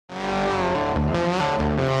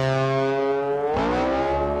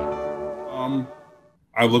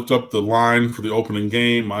I looked up the line for the opening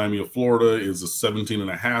game. Miami of Florida is a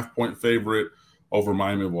 17.5-point favorite over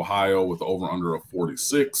Miami of Ohio with over under a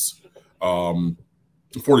 46.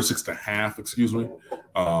 46 and a half, excuse me.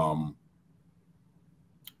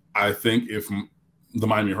 I think if the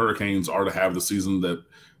Miami Hurricanes are to have the season that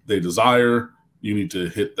they desire, you need to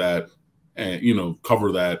hit that and,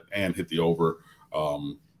 cover that and hit the over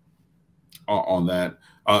on that.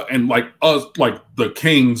 And like the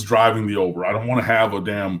Kings driving the over. I don't want to have a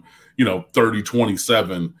damn,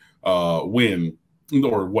 30-27 win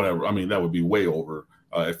or whatever. I mean, that would be way over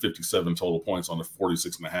at 57 total points on the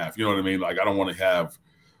 46 and a half. You know what I mean? Like, I don't want to have,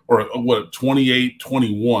 or what,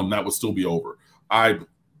 28-21, that would still be over. I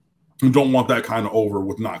don't want that kind of over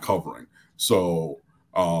with not covering. So,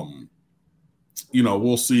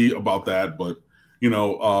 we'll see about that. But,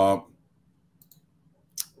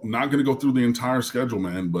 not going to go through the entire schedule,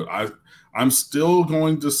 man. But I'm still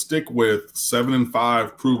going to stick with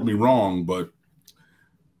 7-5. Prove me wrong, but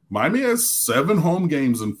Miami has 7 home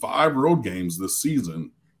games and 5 road games this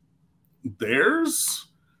season. There's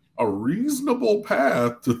a reasonable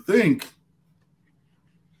path to think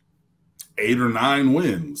 8 or 9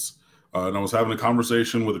 wins. And I was having a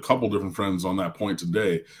conversation with a couple different friends on that point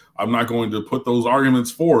today. I'm not going to put those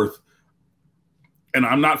arguments forth, and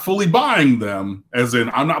I'm not fully buying them, as in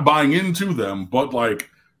I'm not buying into them, but like,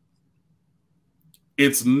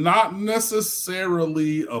 it's not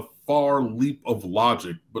necessarily a far leap of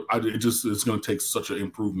logic, but it's going to take such an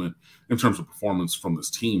improvement in terms of performance from this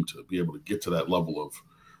team to be able to get to that level of,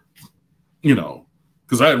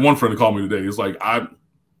 because I had one friend who called me today. He's like, I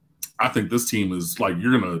think this team is like,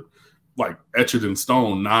 you're going to like etch it in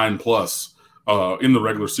stone 9+ in the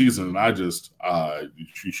regular season. And I just,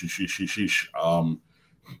 sheesh.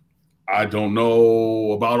 I don't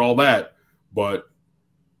know about all that, but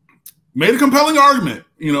made a compelling argument.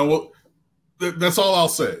 That's all I'll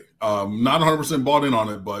say. Not 100% bought in on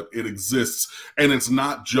it, but it exists. And it's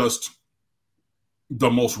not just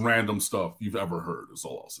the most random stuff you've ever heard, is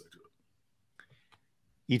all I'll say to it.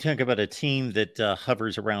 You talk about a team that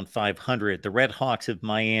hovers around 500. The Red Hawks of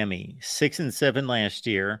Miami, 6-7 last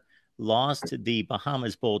year, lost the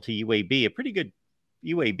Bahamas Bowl to UAB, a pretty good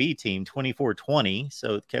UAB team, 24-20,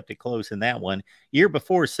 so it kept it close in that one. Year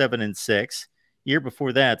before, 7-6. Year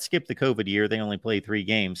before that, skipped the COVID year. They only played 3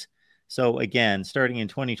 games. So again, starting in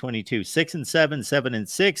 2022, 6-7,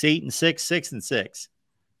 7-6, 8-6, 6-6.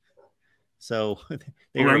 So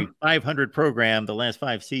they were a 500 program the last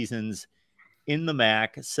 5 seasons in the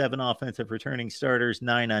MAC, 7 offensive returning starters,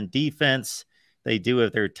 9 on defense. They do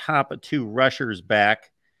have their top 2 rushers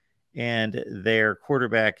back, and their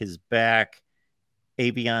quarterback is back.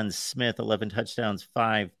 Avion Smith, 11 touchdowns,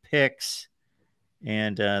 5 picks.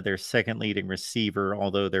 And their second leading receiver,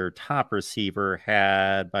 although their top receiver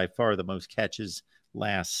had by far the most catches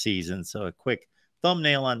last season. So a quick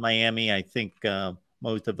thumbnail on Miami. I think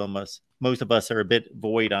most of us are a bit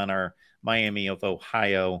void on our Miami of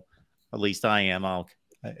Ohio. At least I am. I'll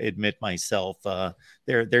admit myself.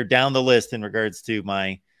 They're down the list in regards to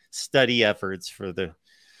my study efforts for the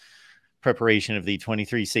preparation of the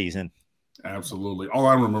 23 season. Absolutely. All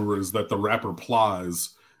I remember is that the rapper Plies,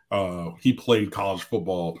 he played college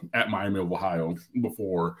football at Miami of Ohio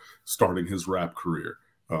before starting his rap career.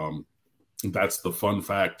 That's the fun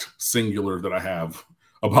fact, singular, that I have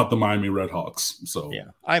about the Miami Redhawks. So yeah,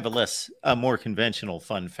 I have a more conventional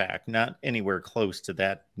fun fact, not anywhere close to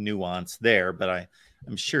that nuance there, but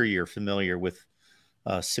I'm sure you're familiar with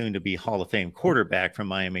soon to be Hall of Fame quarterback from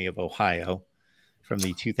Miami of Ohio from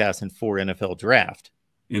the 2004 NFL draft.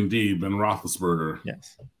 Indeed, Ben Roethlisberger.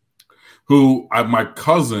 Yes. Who my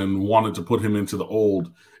cousin wanted to put him into the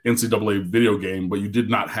old NCAA video game, but you did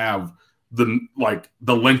not have the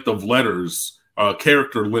length of letters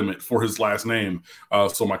character limit for his last name.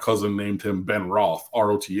 So my cousin named him Ben Roth,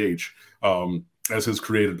 R-O-T-H, as his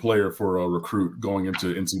created player for a recruit going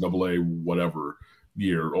into NCAA whatever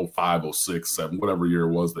year, 05, 06, 07, whatever year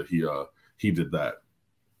it was that he did that.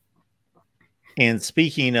 And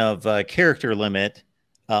speaking of character limit,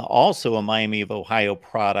 also a Miami of Ohio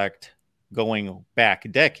product going back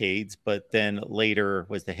decades, but then later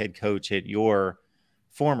was the head coach at your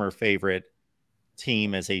former favorite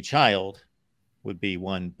team as a child, would be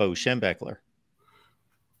one Bo Schembechler.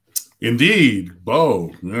 Indeed,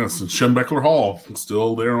 Bo. Yes, and Schembechler Hall,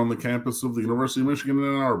 still there on the campus of the University of Michigan in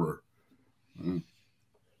Ann Arbor.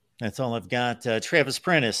 That's all I've got. Travis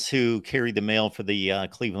Prentice, who carried the mail for the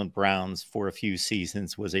Cleveland Browns for a few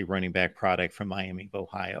seasons, was a running back product from Miami of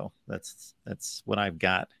Ohio. That's what I've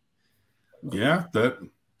got. Yeah,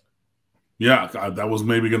 Yeah, that was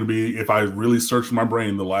maybe going to be, if I really searched my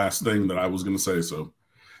brain, the last thing that I was going to say. So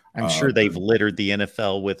I'm sure they've littered the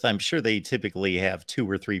NFL with, I'm sure they typically have 2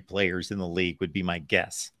 or 3 players in the league, would be my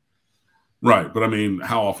guess. Right. But I mean,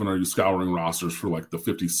 how often are you scouring rosters for like the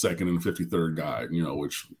 52nd and 53rd guy, you know,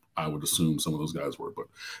 which I would assume some of those guys were. But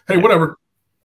hey, whatever.